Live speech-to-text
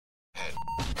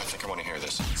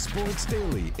Sports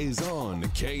Daily is on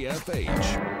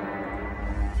KFH.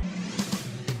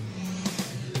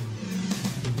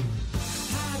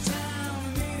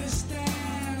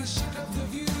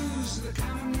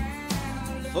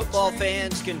 Football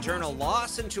fans can turn a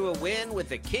loss into a win with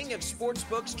the king of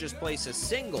sportsbooks. Just place a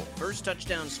single first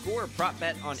touchdown score prop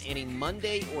bet on any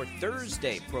Monday or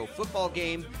Thursday pro football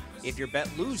game. If your bet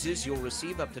loses, you'll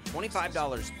receive up to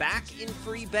 $25 back in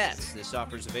free bets. This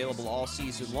offer is available all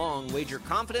season long. Wager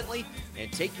confidently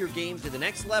and take your game to the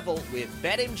next level with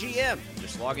BetMGM.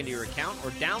 Just log into your account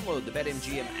or download the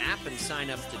BetMGM app and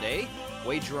sign up today.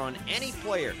 Wager on any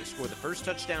player to score the first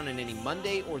touchdown in any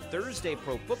Monday or Thursday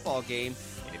pro football game.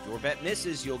 And if your bet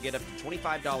misses, you'll get up to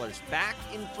 $25 back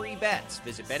in free bets.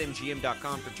 Visit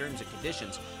BetMGM.com for terms and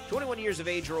conditions. 21 years of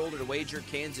age or older to wager.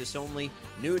 Kansas only.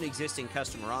 New and existing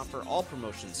customer offer. All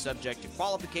promotions subject to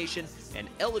qualification and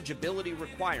eligibility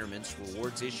requirements.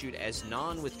 Rewards issued as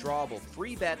non-withdrawable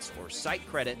free bets or site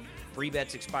credit. Free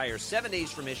bets expire 7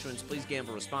 days from issuance. Please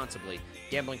gamble responsibly.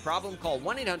 Gambling problem? Call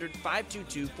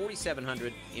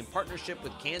 1-800-522-4700 in partnership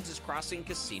with Kansas Crossing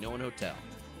Casino and Hotel.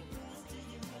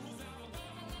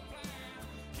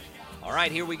 All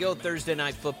right, here we go, Thursday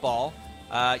Night Football.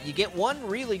 You get one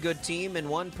really good team and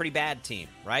one pretty bad team,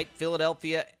 right?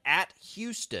 Philadelphia at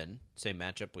Houston, same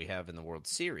matchup we have in the World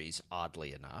Series,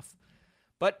 oddly enough.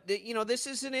 But, this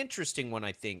is an interesting one,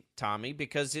 I think, Tommy,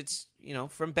 because it's,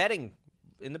 from betting,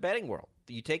 in the betting world.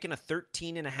 You taking a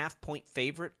 13.5-point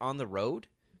favorite on the road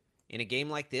in a game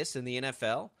like this in the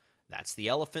NFL? That's the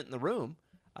elephant in the room.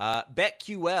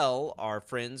 BetQL, our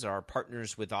friends, our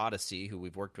partners with Odyssey, who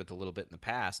we've worked with a little bit in the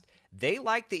past, they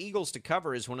like the Eagles to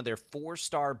cover as one of their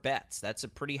 4-star bets. That's a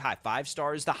pretty high.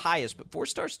 5-star is the highest, but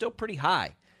 4-star is still pretty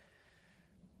high.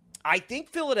 I think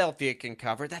Philadelphia can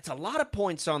cover. That's a lot of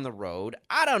points on the road.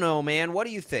 I don't know, man. What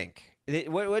do you think?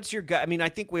 What's your gut? I mean, I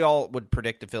think we all would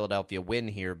predict a Philadelphia win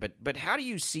here, but how do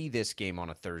you see this game on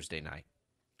a Thursday night?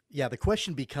 Yeah, the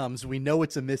question becomes, we know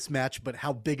it's a mismatch, but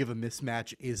how big of a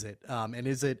mismatch is it? And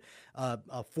is it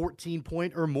a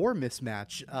 14-point or more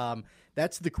mismatch?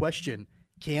 That's the question.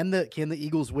 Can the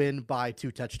Eagles win by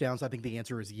 2 touchdowns? I think the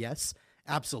answer is yes.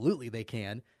 Absolutely they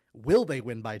can. Will they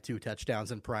win by 2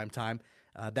 touchdowns in prime time?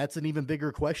 That's an even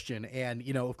bigger question. And,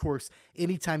 of course,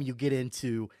 anytime you get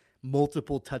into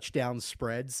multiple touchdown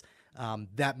spreads,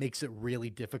 that makes it really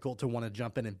difficult to want to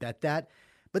jump in and bet that.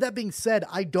 But that being said,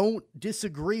 I don't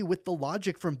disagree with the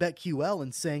logic from BetQL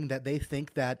in saying that they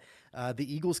think that the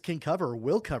Eagles can cover or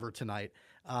will cover tonight.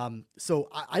 So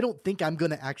I don't think I'm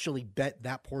going to actually bet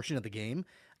that portion of the game.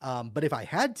 But if I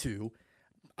had to,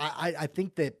 I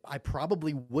think that I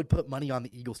probably would put money on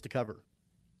the Eagles to cover.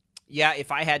 Yeah,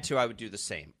 if I had to, I would do the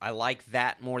same. I like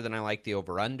that more than I like the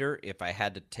over-under. If I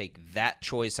had to take that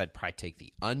choice, I'd probably take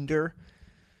the under,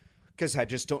 because I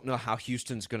just don't know how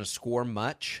Houston's going to score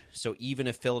much. So even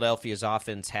if Philadelphia's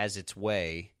offense has its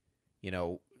way,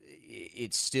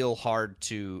 it's still hard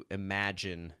to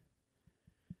imagine.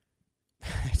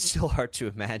 It's still hard to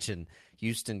imagine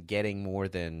Houston getting more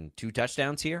than 2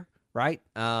 touchdowns here, right?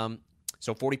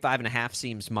 So 45.5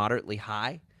 seems moderately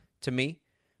high to me.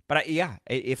 But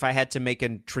if I had to make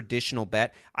a traditional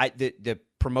bet, the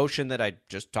promotion that I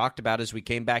just talked about as we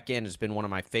came back in has been one of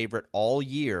my favorite all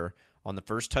year on the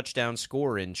first touchdown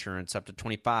score insurance up to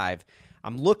 25.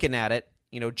 I'm looking at it.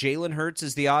 Jalen Hurts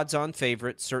is the odds-on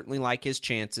favorite. Certainly like his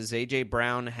chances. A.J.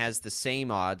 Brown has the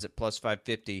same odds at plus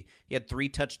 550. He had 3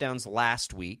 touchdowns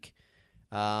last week.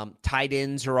 Tight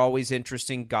ends are always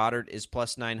interesting. Goddard is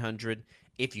plus 900.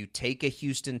 If you take a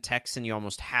Houston Texan, you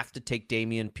almost have to take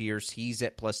Dameon Pierce. He's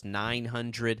at plus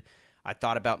 900. I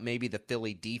thought about maybe the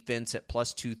Philly defense at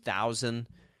plus 2,000.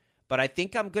 But I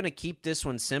think I'm going to keep this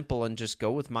one simple and just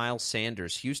go with Miles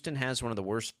Sanders. Houston has one of the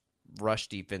worst rush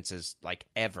defenses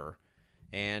ever.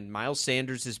 And Miles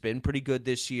Sanders has been pretty good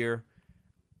this year.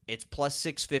 It's plus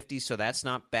 650, so that's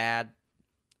not bad.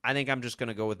 I think I'm just going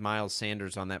to go with Miles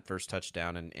Sanders on that first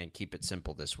touchdown and keep it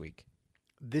simple this week.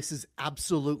 This is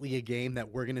absolutely a game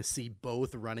that we're going to see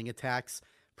both running attacks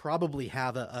probably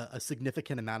have a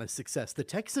significant amount of success. The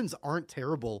Texans aren't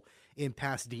terrible in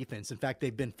pass defense. In fact,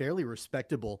 they've been fairly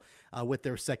respectable with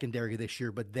their secondary this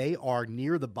year, but they are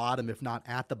near the bottom, if not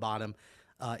at the bottom,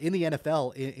 in the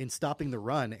NFL in stopping the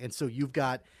run. And so you've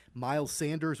got Miles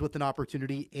Sanders with an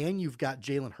opportunity, and you've got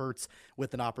Jalen Hurts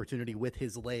with an opportunity with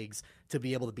his legs to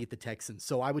be able to beat the Texans.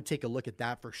 So I would take a look at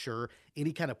that for sure.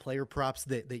 Any kind of player props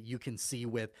that you can see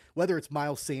with, whether it's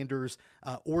Miles Sanders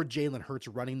or Jalen Hurts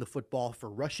running the football for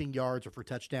rushing yards or for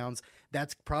touchdowns,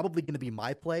 that's probably going to be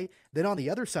my play. Then on the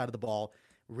other side of the ball,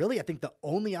 really, I think the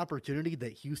only opportunity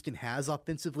that Houston has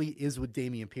offensively is with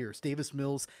Dameon Pierce. Davis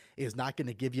Mills is not going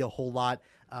to give you a whole lot.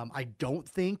 I don't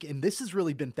think, and this has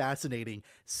really been fascinating,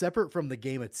 separate from the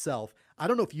game itself. I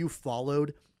don't know if you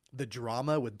followed the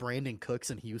drama with Brandon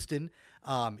Cooks in Houston.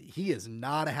 He is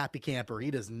not a happy camper. He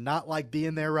does not like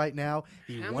being there right now.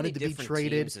 He wanted to be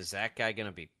traded. Teams is that guy going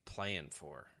to be playing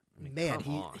for? I mean, Man,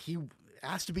 he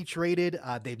asked to be traded.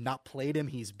 They've not played him.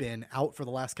 He's been out for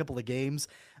the last couple of games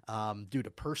due to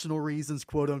personal reasons,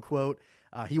 quote unquote.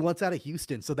 He wants out of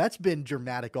Houston. So that's been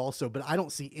dramatic also, but I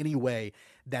don't see any way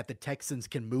that the Texans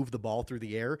can move the ball through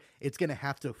the air. It's going to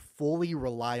have to fully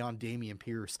rely on Dameon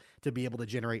Pierce to be able to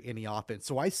generate any offense.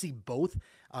 So I see both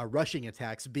rushing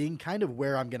attacks being kind of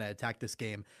where I'm going to attack this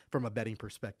game from a betting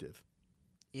perspective.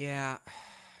 Yeah,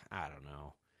 I don't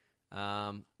know.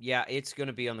 Yeah, it's going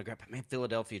to be on the ground. But man,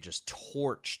 Philadelphia just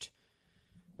torched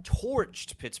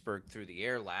Pittsburgh through the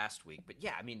air last week. But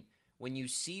yeah, I mean, when you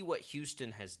see what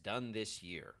Houston has done this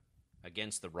year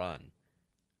against the run,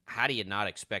 how do you not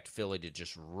expect Philly to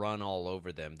just run all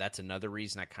over them? That's another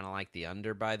reason I kind of like the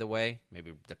under, by the way.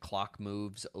 Maybe the clock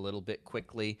moves a little bit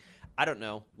quickly. I don't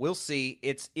know. We'll see.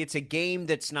 It's a game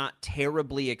that's not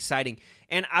terribly exciting.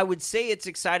 And I would say it's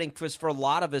exciting because for a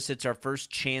lot of us, it's our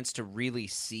first chance to really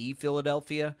see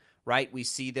Philadelphia, right? We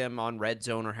see them on Red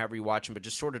Zone or however you watch them, but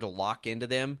just sort of to lock into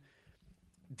them.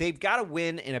 They've got a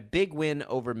win and a big win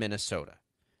over Minnesota.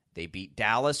 They beat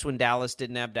Dallas when Dallas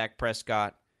didn't have Dak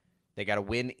Prescott. They got a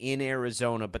win in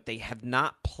Arizona, but they have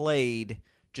not played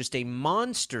just a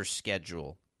monster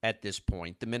schedule at this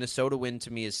point. The Minnesota win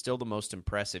to me is still the most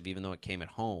impressive, even though it came at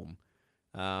home.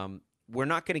 We're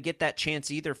not going to get that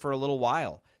chance either for a little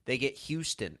while. They get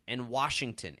Houston and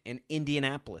Washington and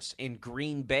Indianapolis and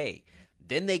Green Bay.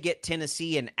 Then they get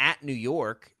Tennessee and at New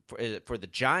York for the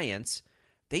Giants.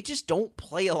 They just don't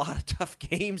play a lot of tough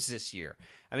games this year.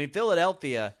 I mean,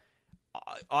 Philadelphia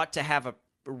ought to have a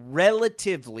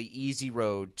relatively easy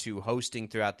road to hosting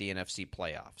throughout the NFC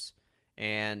playoffs.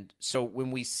 And so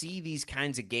when we see these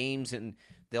kinds of games and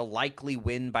they'll likely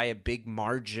win by a big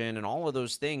margin and all of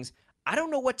those things, I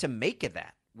don't know what to make of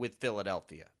that with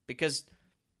Philadelphia because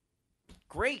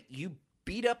great, you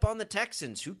beat up on the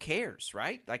Texans. Who cares,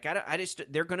 right? Like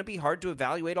they're going to be hard to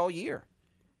evaluate all year.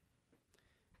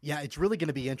 Yeah, it's really going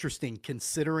to be interesting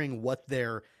considering what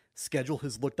their schedule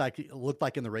has looked like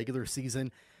in the regular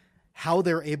season, how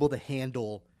they're able to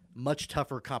handle much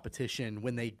tougher competition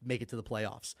when they make it to the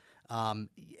playoffs.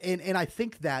 And I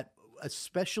think that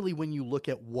especially when you look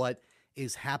at what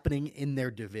is happening in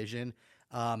their division,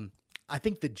 I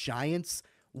think the Giants,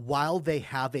 while they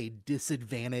have a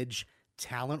disadvantage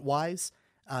talent-wise,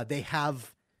 they've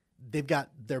got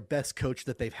their best coach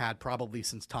that they've had probably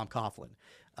since Tom Coughlin.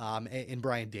 In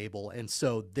Brian Daboll. And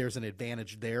so there's an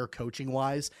advantage there coaching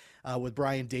wise with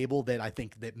Brian Daboll that I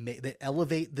think that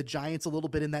elevate the Giants a little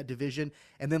bit in that division.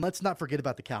 And then let's not forget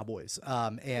about the Cowboys.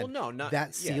 That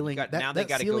ceiling. Now they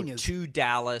got to go to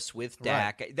Dallas with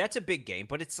Dak. Right. That's a big game,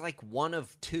 but it's like one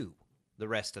of two the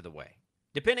rest of the way.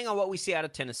 Depending on what we see out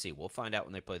of Tennessee, we'll find out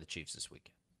when they play the Chiefs this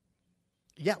weekend.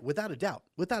 Yeah, without a doubt.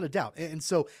 And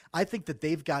so I think that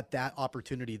they've got that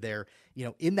opportunity there,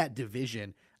 in that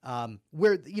division,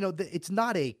 where, it's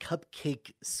not a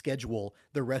cupcake schedule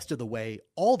the rest of the way,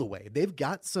 all the way. They've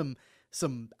got some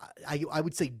I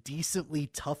would say decently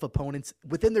tough opponents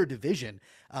within their division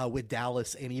with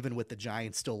Dallas and even with the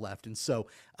Giants still left. And so,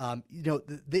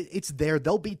 it's there.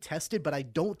 They'll be tested, but I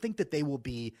don't think that they will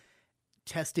be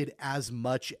tested as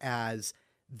much as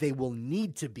they will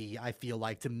need to be, I feel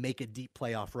like, to make a deep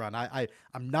playoff run.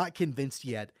 I'm not convinced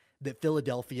yet that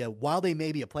Philadelphia, while they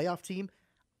may be a playoff team,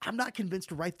 I'm not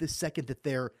convinced right this second that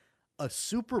they're a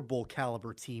Super Bowl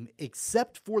caliber team,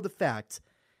 except for the fact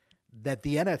that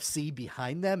the NFC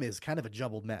behind them is kind of a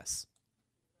jumbled mess.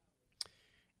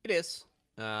 It is.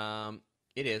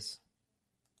 It is.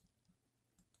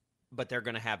 But they're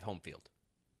going to have home field.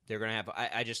 They're going to have,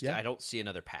 I don't see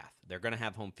another path. They're going to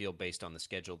have home field based on the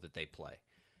schedule that they play.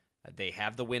 They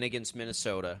have the win against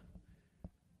Minnesota.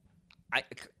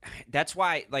 That's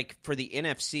why, like, for the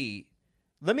NFC,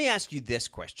 let me ask you this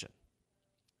question.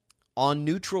 On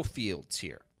neutral fields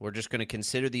here, we're just going to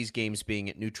consider these games being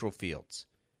at neutral fields.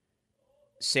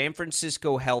 San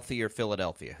Francisco healthy or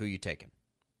Philadelphia? Who you taking?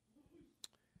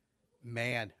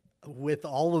 Man, with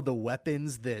all of the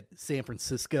weapons that San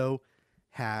Francisco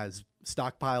has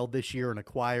stockpiled this year and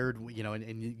acquired,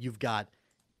 and you've got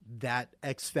that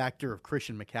X factor of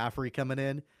Christian McCaffrey coming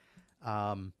in.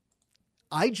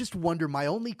 I just wonder, my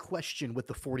only question with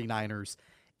the 49ers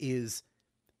is,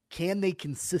 can they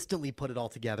consistently put it all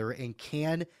together, and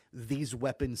can these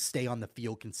weapons stay on the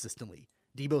field consistently?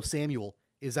 Deebo Samuel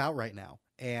is out right now,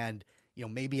 and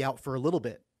maybe out for a little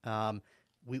bit.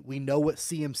 We know what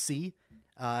CMC,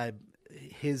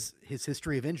 his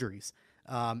history of injuries.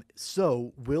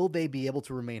 So will they be able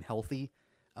to remain healthy?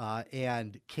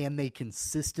 And can they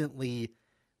consistently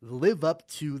live up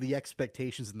to the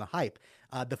expectations and the hype?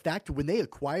 The fact when they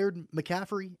acquired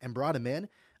McCaffrey and brought him in,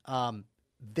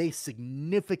 they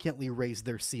significantly raised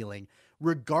their ceiling,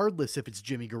 regardless if it's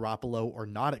Jimmy Garoppolo or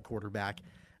not at quarterback.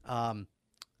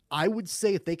 I would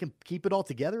say if they can keep it all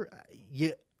together,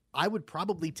 I would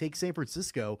probably take San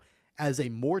Francisco as a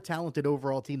more talented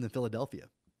overall team than Philadelphia.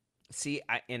 See,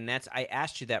 I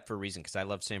asked you that for a reason, because I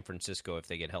love San Francisco if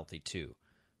they get healthy too.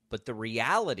 But the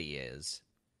reality is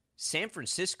San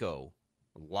Francisco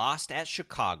lost at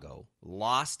Chicago,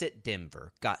 lost at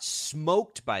Denver, got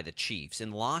smoked by the Chiefs,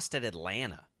 and lost at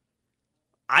Atlanta.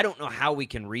 I don't know how we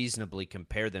can reasonably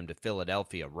compare them to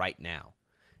Philadelphia right now.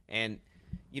 And,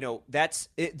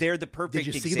 they're the perfect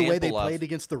example. Did you see the way they played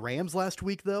against the Rams last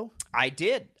week, though? I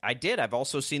did. I've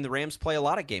also seen the Rams play a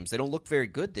lot of games. They don't look very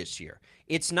good this year.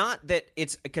 It's not that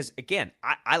it's because, again,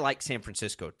 I like San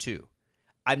Francisco too.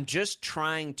 I'm just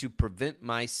trying to prevent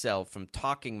myself from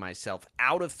talking myself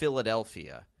out of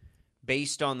Philadelphia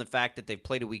based on the fact that they've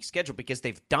played a weak schedule, because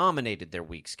they've dominated their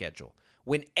weak schedule.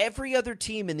 When every other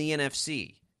team in the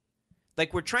NFC,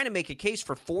 like, we're trying to make a case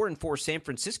for 4-4 San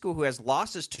Francisco, who has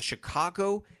losses to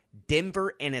Chicago,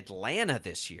 Denver, and Atlanta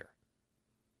this year.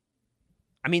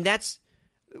 I mean,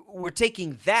 we're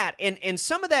taking that, and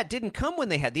some of that didn't come when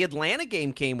they had the Atlanta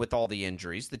game, came with all the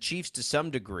injuries, the Chiefs to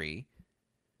some degree,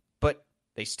 but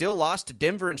they still lost to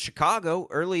Denver and Chicago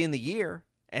early in the year.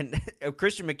 And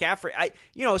Christian McCaffrey,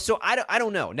 so I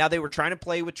don't know. Now, they were trying to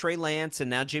play with Trey Lance, and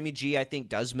now Jimmy G, I think,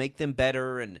 does make them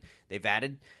better, and they've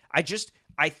added.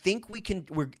 I think we can,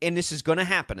 and this is going to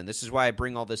happen, and this is why I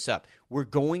bring all this up. We're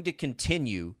going to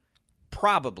continue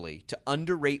probably to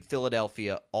underrate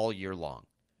Philadelphia all year long,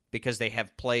 because they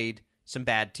have played some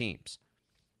bad teams.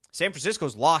 San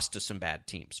Francisco's lost to some bad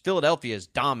teams. Philadelphia has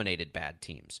dominated bad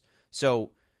teams.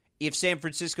 So if San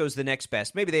Francisco's the next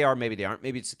best, maybe they are, maybe they aren't.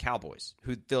 Maybe it's the Cowboys,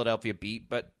 who Philadelphia beat,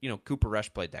 but, Cooper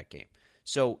Rush played that game.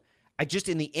 So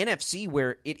in the NFC,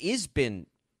 where it has been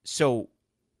so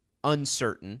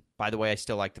uncertain, by the way, I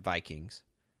still like the Vikings.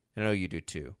 I know you do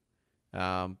too.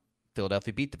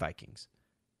 Philadelphia beat the Vikings.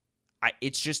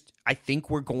 I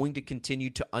think we're going to continue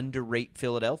to underrate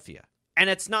Philadelphia. And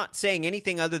it's not saying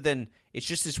anything other than it's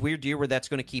just this weird year where that's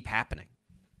going to keep happening.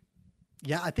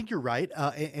 Yeah, I think you're right.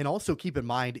 And also keep in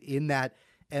mind, in that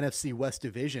NFC West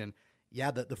division,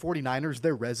 the 49ers,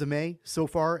 their resume so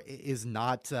far is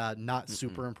not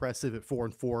super impressive at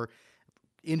 4-4.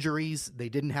 Injuries, they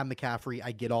didn't have McCaffrey.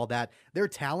 I get all that. Their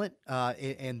talent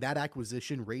and that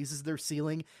acquisition raises their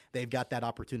ceiling. They've got that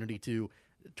opportunity to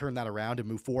turn that around and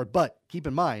move forward. But keep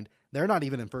in mind, they're not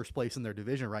even in first place in their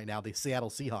division right now. The Seattle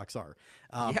Seahawks are.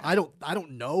 I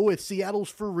don't know if Seattle's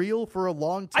for real for a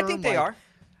long term. I think they are.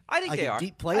 I think they are.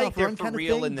 Deep playoff run kind of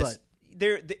thing.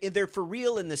 But they're for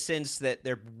real in the sense that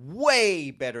they're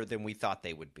way better than we thought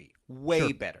they would be.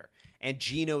 Way better. And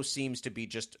Geno seems to be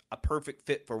just a perfect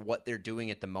fit for what they're doing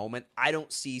at the moment. I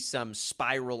don't see some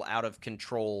spiral out of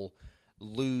control,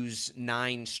 lose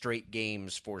 9 straight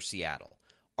games for Seattle.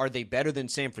 Are they better than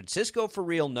San Francisco for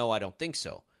real? No, I don't think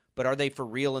so. But are they for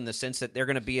real in the sense that they're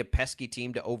going to be a pesky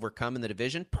team to overcome in the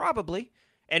division? Probably.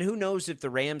 And who knows if the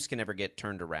Rams can ever get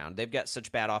turned around. They've got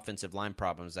such bad offensive line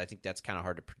problems. I think that's kind of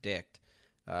hard to predict.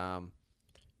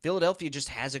 Philadelphia just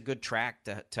has a good track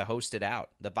to host it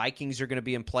out. The Vikings are going to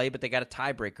be in play, but they got a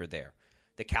tiebreaker there.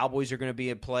 The Cowboys are going to be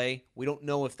in play. We don't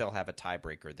know if they'll have a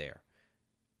tiebreaker there.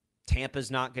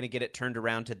 Tampa's not going to get it turned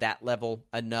around to that level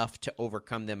enough to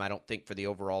overcome them, I don't think, for the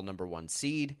overall number 1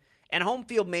 seed. And home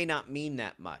field may not mean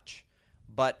that much.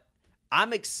 But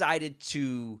I'm excited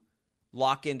to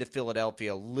lock into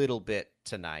Philadelphia a little bit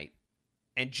tonight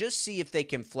and just see if they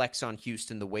can flex on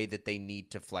Houston the way that they need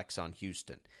to flex on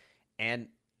Houston. And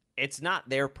it's not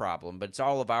their problem, but it's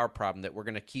all of our problem that we're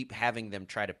going to keep having them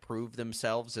try to prove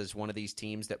themselves as one of these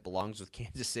teams that belongs with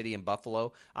Kansas City and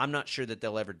Buffalo. I'm not sure that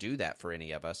they'll ever do that for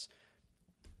any of us.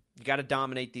 You got to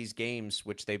dominate these games,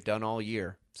 which they've done all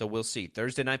year. So we'll see.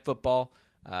 Thursday Night Football,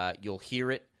 you'll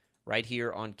hear it right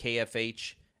here on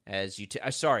KFH.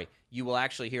 You will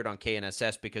actually hear it on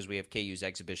KNSS because we have KU's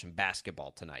exhibition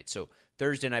basketball tonight. So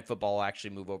Thursday Night Football will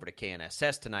actually move over to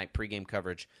KNSS tonight. Pregame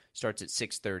coverage starts at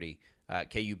 6:30.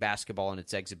 KU basketball and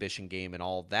its exhibition game and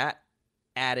all that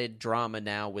added drama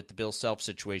now with the Bill Self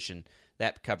situation.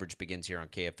 That coverage begins here on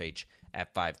KFH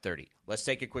at 5:30. Let's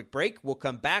take a quick break. We'll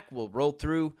come back. We'll roll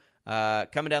through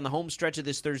coming down the home stretch of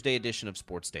this Thursday edition of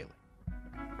Sports Daily.